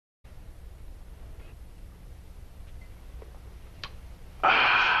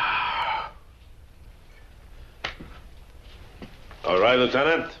All right,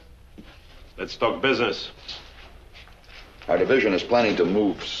 Lieutenant. Let's talk business. Our division is planning to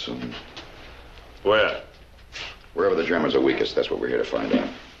move soon. Where? Wherever the Germans are weakest, that's what we're here to find out.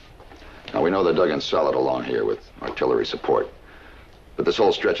 Now, we know they're dug in solid along here with artillery support. But this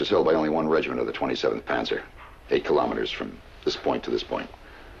whole stretch is held by only one regiment of the 27th Panzer. 8 kilometers from this point to this point.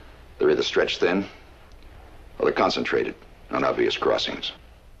 They're either stretched thin, or they're concentrated on obvious crossings.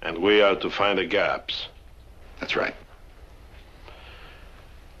 And we are to find the gaps. That's right.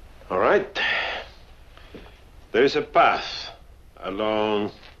 All right. There is a path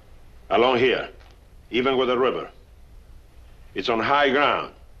along here, even with the river. It's on high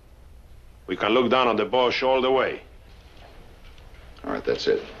ground. We can look down on the Boche all the way. All right, that's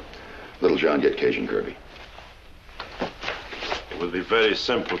it. Little John, get Cajun Kirby. It will be very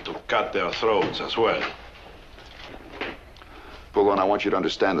simple to cut their throats as well. Poulon, I want you to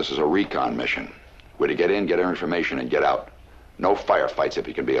understand this is a recon mission. We're to get in, get our information, and get out. No firefights if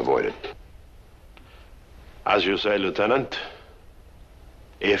it can be avoided. As you say, Lieutenant,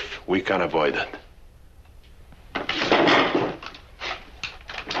 if we can avoid it.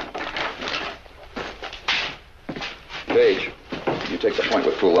 Page, you take the point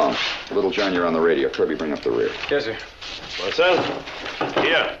with Poulon. Little John, you're on the radio. Kirby, bring up the rear. Yes, sir. Marcel,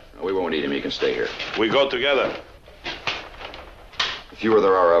 here. No, we won't need him. He can stay here. We go together. The fewer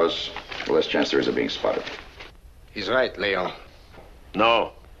there are of us, the less chance there is of being spotted. He's right, Leon.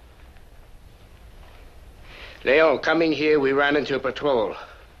 No. Leon, coming here, we ran into a patrol.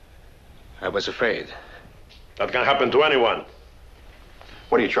 I was afraid. That can happen to anyone.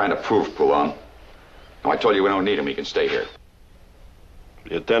 What are you trying to prove, Poulon? No, I told you we don't need him. He can stay here.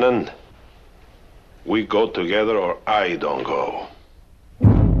 Lieutenant, we go together or I don't go.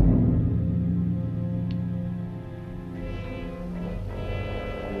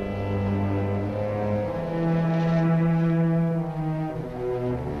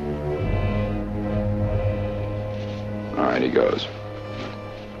 All right, he goes.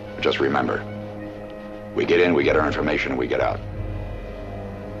 But just remember, we get in, we get our information, and we get out.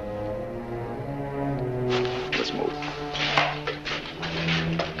 Let's move.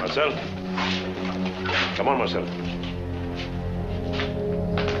 Marcel? Come on, Marcel.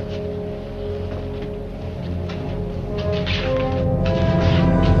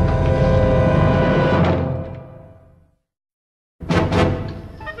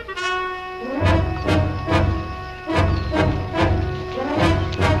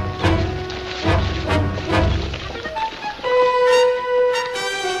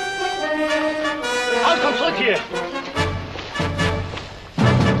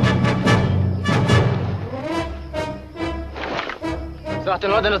 Sag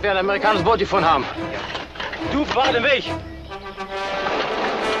den Leuten, dass wir ein amerikanisches Boot gefunden haben. Du, bewahre den Weg!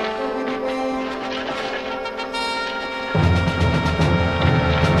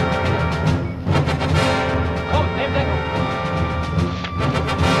 Komm, nimm Deckung!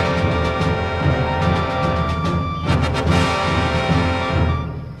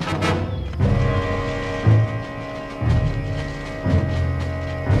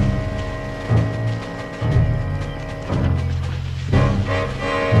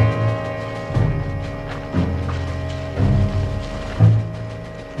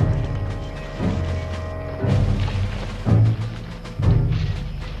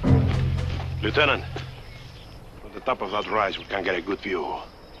 Lieutenant, from the top of that rise, we can get a good view.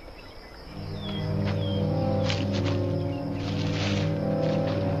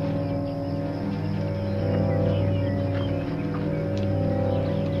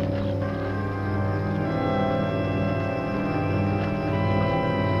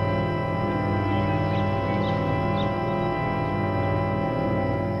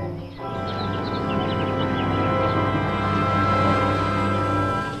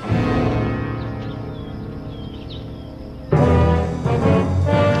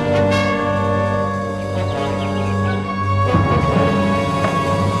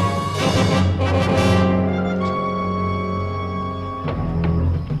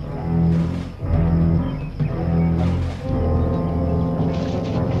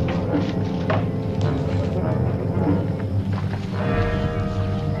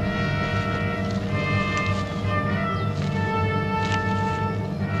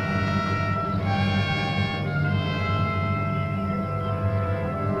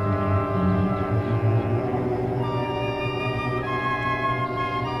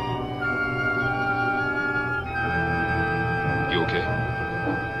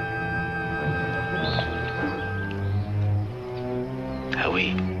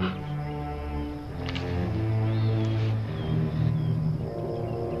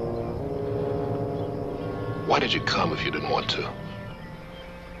 Why did you come if you didn't want to?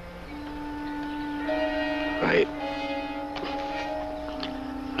 I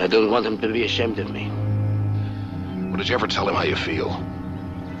don't want him to be ashamed of me. Well, did you ever tell him how you feel?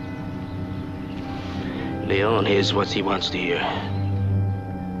 Leon hears what he wants to hear.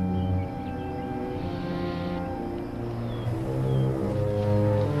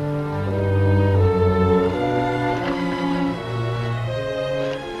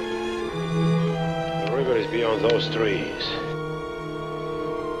 The river is beyond those trees.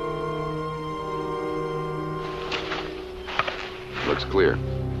 Looks clear.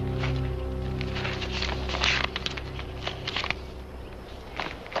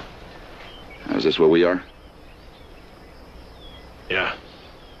 Is this where we are? Yeah.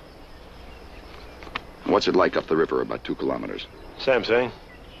 What's it like up the river, about 2 kilometers? Same thing.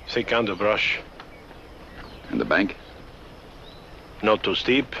 Thick underbrush. And the bank? Not too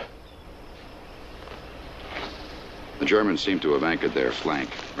steep. The Germans seem to have anchored their flank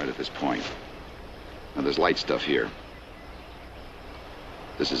right at this point. Now, there's light stuff here.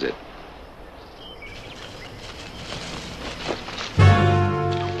 This is it.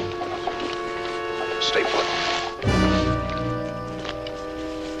 Stay put.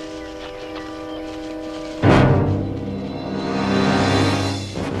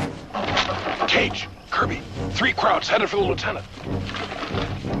 Cage, Kirby, 3 crowds headed for the lieutenant.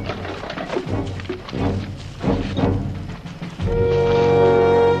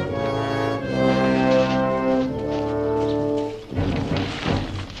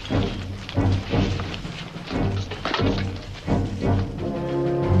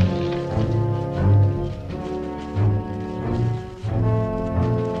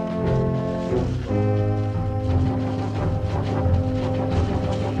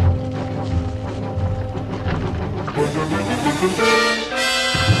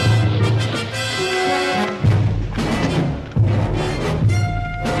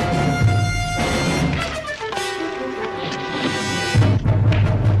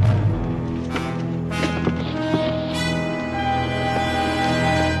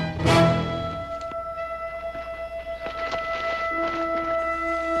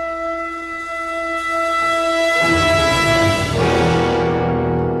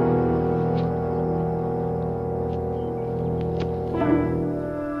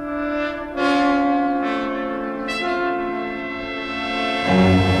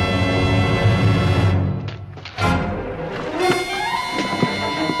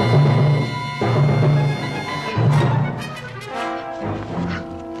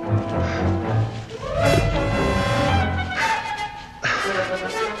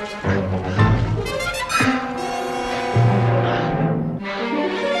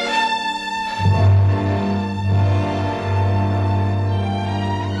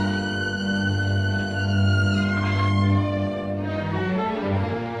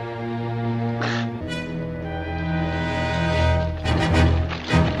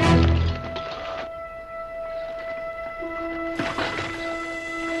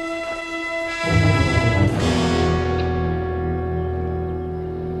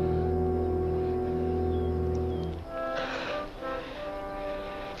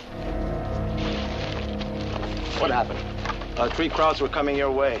 What happened? 3 crowds were coming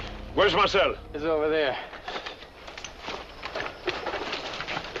your way. Where's Marcel? He's over there.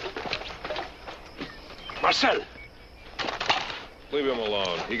 Marcel! Leave him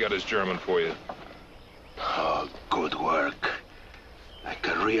alone. He got his German for you. Oh, good work. Like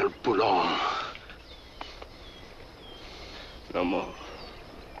a real Poulon. No more.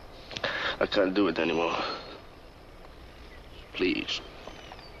 I can't do it anymore. Please.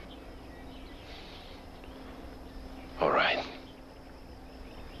 All right.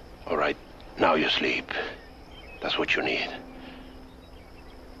 All right. Now you sleep. That's what you need.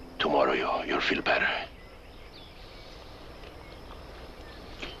 Tomorrow you'll feel better.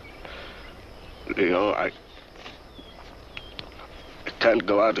 Leon, I can't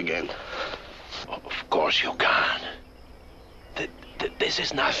go out again. Of course you can. This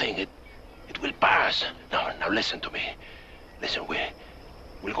is nothing. It will pass. Now listen to me. Listen,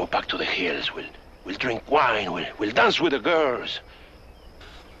 we'll go back to the hills. We'll drink wine. We'll dance with the girls.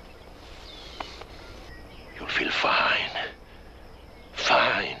 You'll feel fine.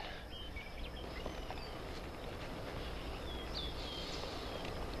 Fine.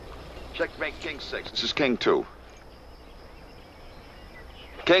 Checkmate King 6. This is King 2.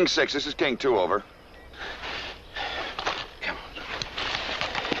 King 6, this is King 2, over. Come on.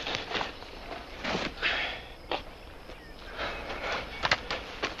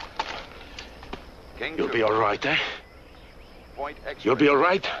 King You'll 2. be all right, eh? Point X-ray. You'll be all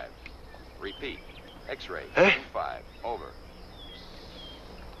right? 5. Repeat. X-ray. Eh? 5. Over.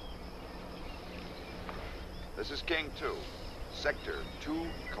 This is King 2. Sector 2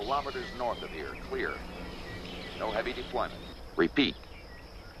 kilometers north of here. Clear. No heavy deployment. Repeat.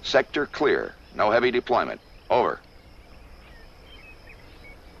 Sector clear. No heavy deployment. Over.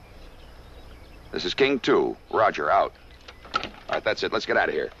 This is King 2. Roger, out. All right, that's it. Let's get out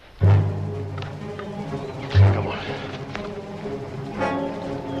of here. Come on.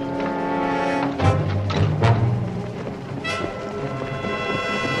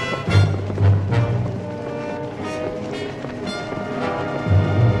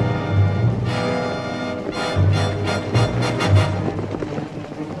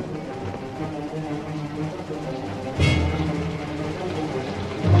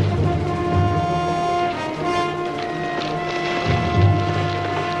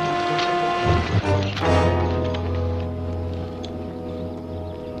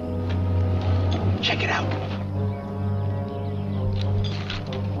 Check it out.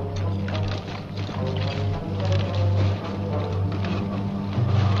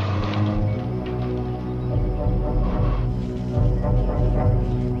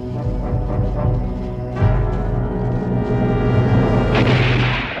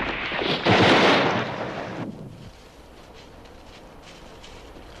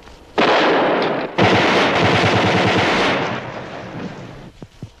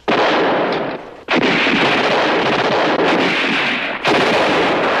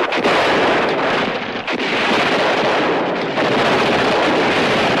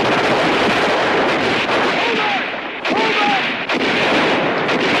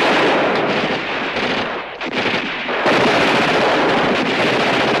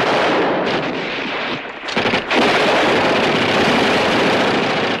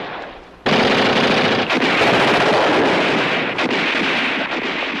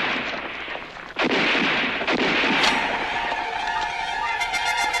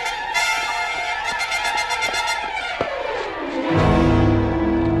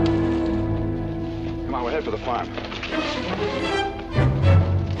 For the farm.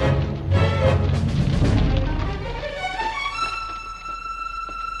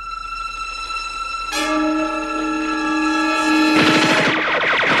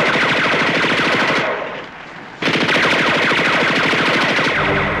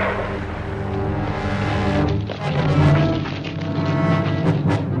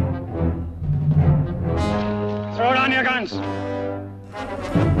 Throw down your guns.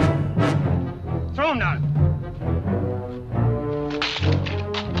 Throw them down.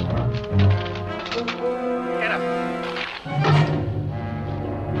 Get up.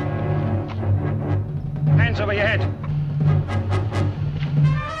 Hands over your head.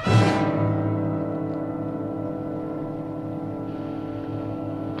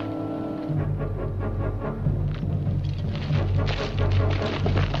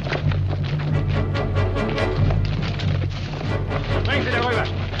 Bring sie darüber.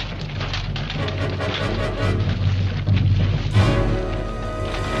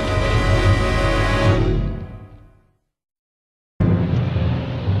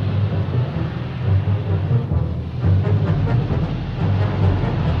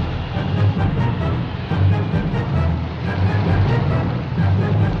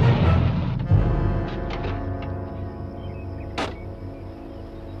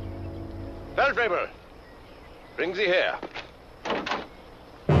 Feldwebel, bring sie her.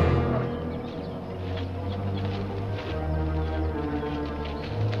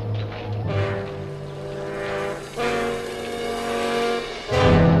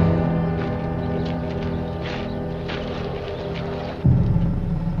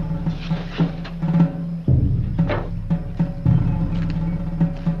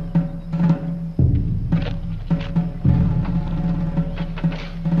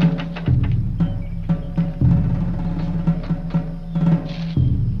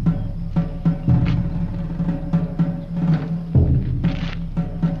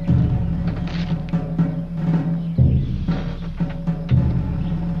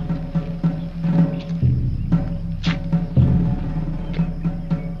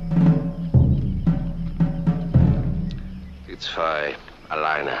 Zwei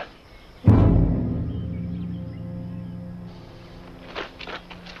alleine.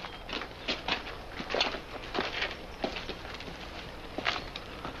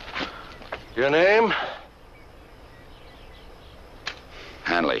 Your name?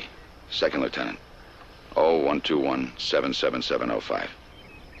 Hanley, second lieutenant. 0121-77705.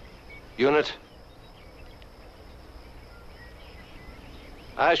 Unit?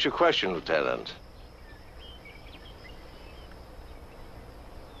 I ask you a question, Lieutenant.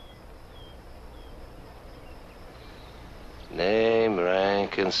 Name,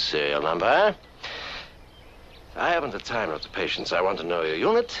 rank, and serial number. I haven't the time or the patience. I want to know your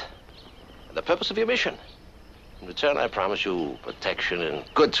unit and the purpose of your mission. In return, I promise you protection and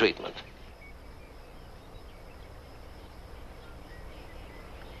good treatment.